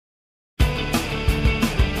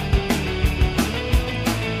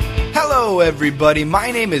Hello, everybody. My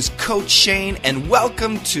name is Coach Shane, and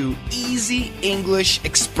welcome to Easy English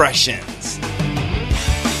Expressions.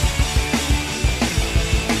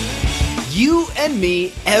 You and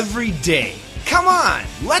me every day. Come on,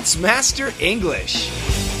 let's master English.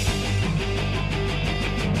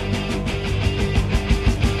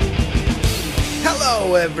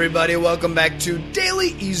 Hello, everybody. Welcome back to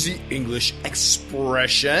Daily Easy English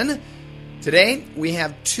Expression. Today, we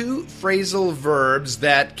have two phrasal verbs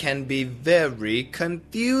that can be very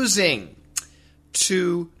confusing.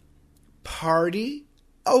 To party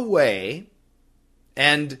away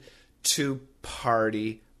and to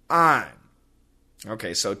party on.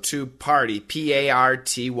 Okay, so to party,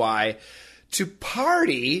 P-A-R-T-Y. To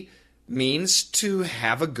party means to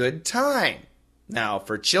have a good time. Now,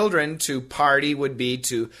 for children, to party would be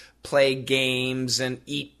to play games and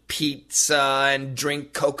eat pizza and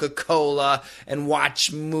drink Coca-Cola and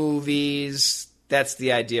watch movies. That's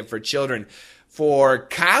the idea for children. For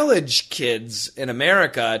college kids in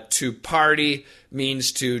America, to party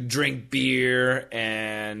means to drink beer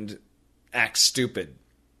and act stupid.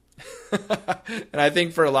 And I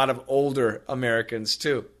think for a lot of older Americans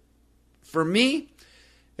too. For me,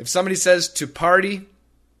 if somebody says to party,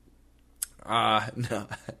 no,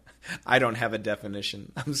 I don't have a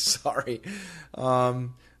definition. I'm sorry.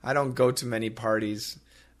 I don't go to many parties.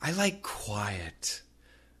 I like quiet.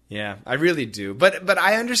 Yeah, I really do. But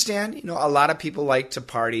I understand, a lot of people like to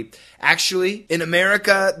party. Actually, in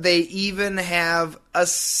America, they even have a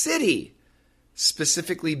city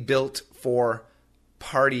specifically built for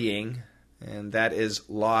partying, and that is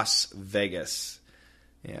Las Vegas.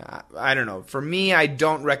 Yeah, I don't know. For me, I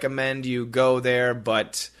don't recommend you go there,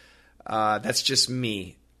 but that's just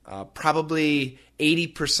me. Probably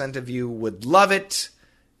 80% of you would love it,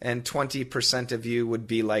 and 20% of you would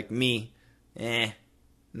be like me.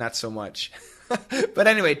 Not so much. But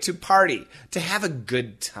anyway, to party, to have a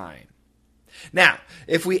good time. Now,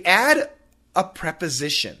 if we add a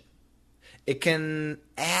preposition, it can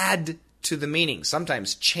add to the meaning,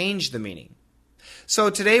 sometimes change the meaning. So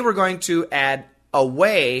today we're going to add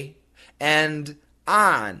away and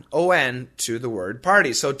on, O-N, to the word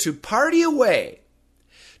party. So to party away.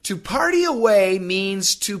 To party away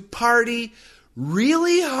means to party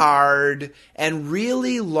really hard and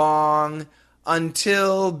really long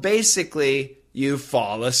until basically you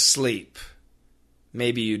fall asleep.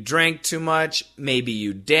 Maybe you drank too much, maybe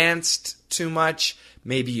you danced too much,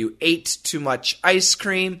 maybe you ate too much ice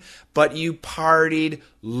cream, but you partied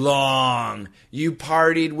long. You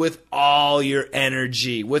partied with all your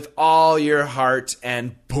energy, with all your heart,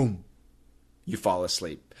 and boom, you fall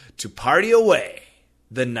asleep. To party away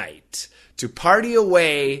the night. To party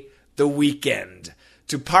away the weekend.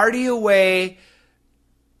 To party away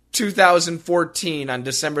 2014 on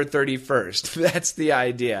December 31st. That's the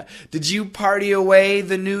idea. Did you party away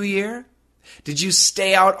the new year? Did you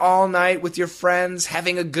stay out all night with your friends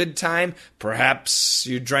having a good time? Perhaps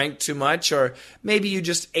you drank too much, or maybe you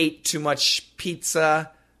just ate too much pizza.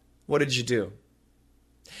 What did you do?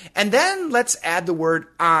 And then let's add the word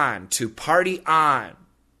on, to party on.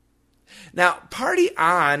 Now, party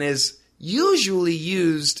on is usually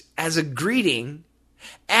used as a greeting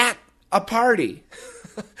at a party.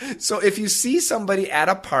 So if you see somebody at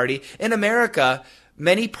a party, in America,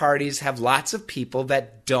 many parties have lots of people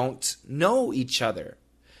that don't know each other.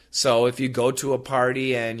 So if you go to a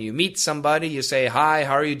party and you meet somebody, you say, "Hi,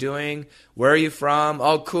 how are you doing? Where are you from?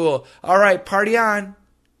 Oh, cool. All right, party on."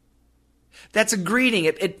 That's a greeting.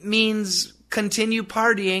 It means continue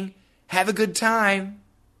partying, have a good time.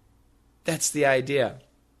 That's the idea.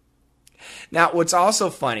 Now, what's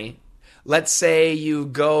also funny, let's say you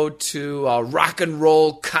go to a rock and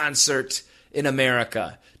roll concert in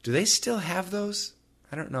America. Do they still have those?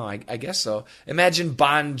 I don't know. I guess so. Imagine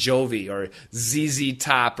Bon Jovi or ZZ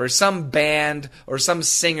Top or some band or some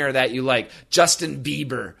singer that you like. Justin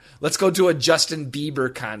Bieber. Let's go to a Justin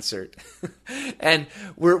Bieber concert. And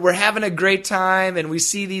we're having a great time, and we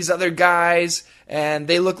see these other guys, and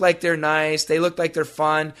they look like they're nice. They look like they're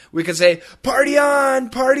fun. We can say, "Party on,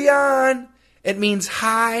 party on." It means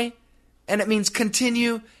hi, and it means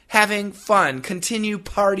continue having fun. Continue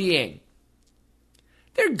partying.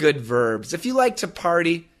 They're good verbs. If you like to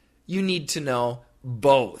party, you need to know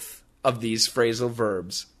both of these phrasal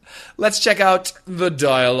verbs. Let's check out the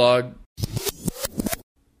dialogue.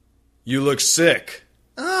 You look sick.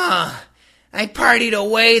 I partied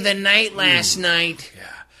away the night last night.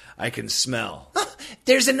 Yeah, I can smell.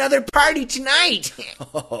 There's another party tonight.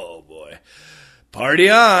 Oh, boy. Party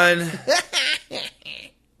on.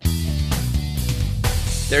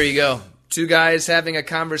 There you go. Two guys having a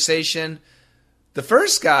conversation. The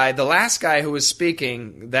first guy, the last guy who was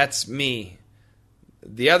speaking, that's me.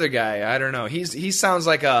 The other guy, I don't know. He sounds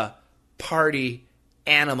like a party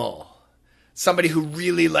animal. Somebody who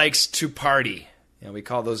really likes to party. We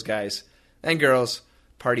call those guys and girls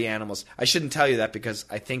party animals. I shouldn't tell you that because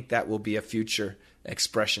I think that will be a future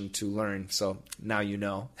expression to learn. So now you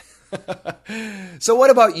know. So what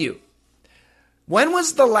about you? When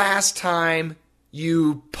was the last time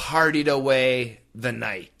you partied away the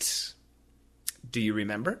night? Do you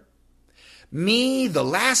remember? Me,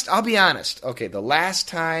 I'll be honest. Okay, the last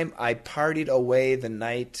time I partied away the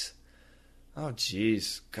night, oh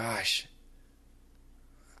geez, gosh.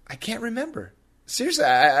 I can't remember. Seriously,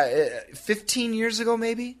 15 years ago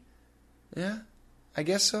maybe? Yeah, I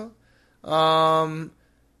guess so. God,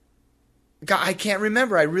 I can't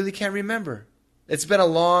remember. I really can't remember. It's been a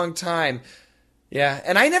long time. Yeah,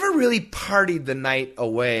 and I never really partied the night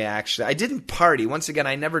away, actually. I didn't party. Once again,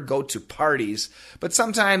 I never go to parties. But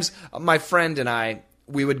sometimes my friend and I,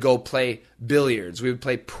 we would go play billiards. We would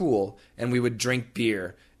play pool, and we would drink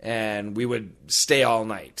beer, and we would stay all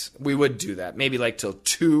night. We would do that, maybe like till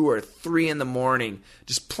 2 or 3 in the morning,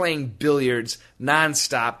 just playing billiards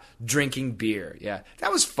nonstop, drinking beer. Yeah,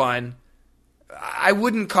 that was fun. I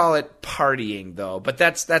wouldn't call it partying, though, but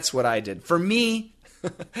that's what I did. For me,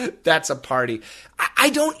 that's a party. I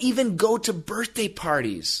don't even go to birthday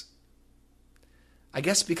parties. I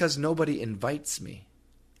guess because nobody invites me.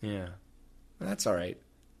 Yeah, that's all right.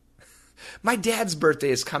 My dad's birthday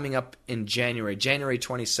is coming up in January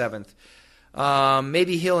 27th.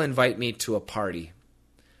 Maybe he'll invite me to a party.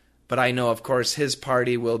 But I know, of course, his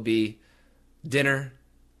party will be dinner,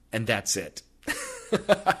 and that's it.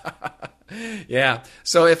 Yeah,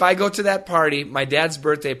 so if I go to that party, my dad's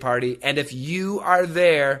birthday party, and if you are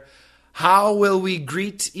there, how will we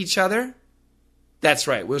greet each other? That's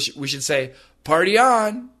right, we should say, party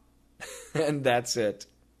on, and that's it.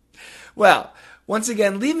 Well, once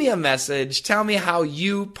again, leave me a message. Tell me how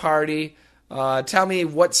you party. Tell me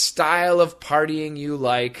what style of partying you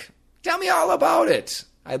like. Tell me all about it.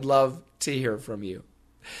 I'd love to hear from you.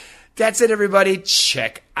 That's it, everybody.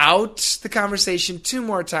 Check out the conversation 2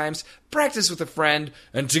 more times. Practice with a friend.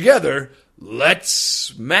 And together,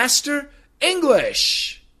 let's master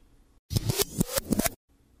English.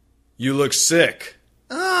 You look sick.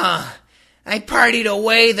 I partied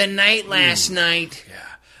away the night last night.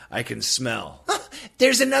 Yeah, I can smell.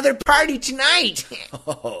 There's another party tonight.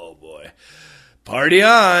 Oh, boy. Party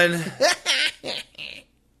on.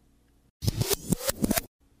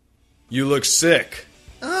 You look sick.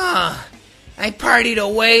 I partied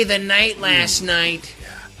away the night last night.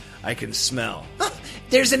 Yeah, I can smell.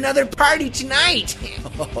 There's another party tonight.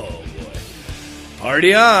 Oh, boy.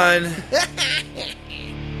 Party on.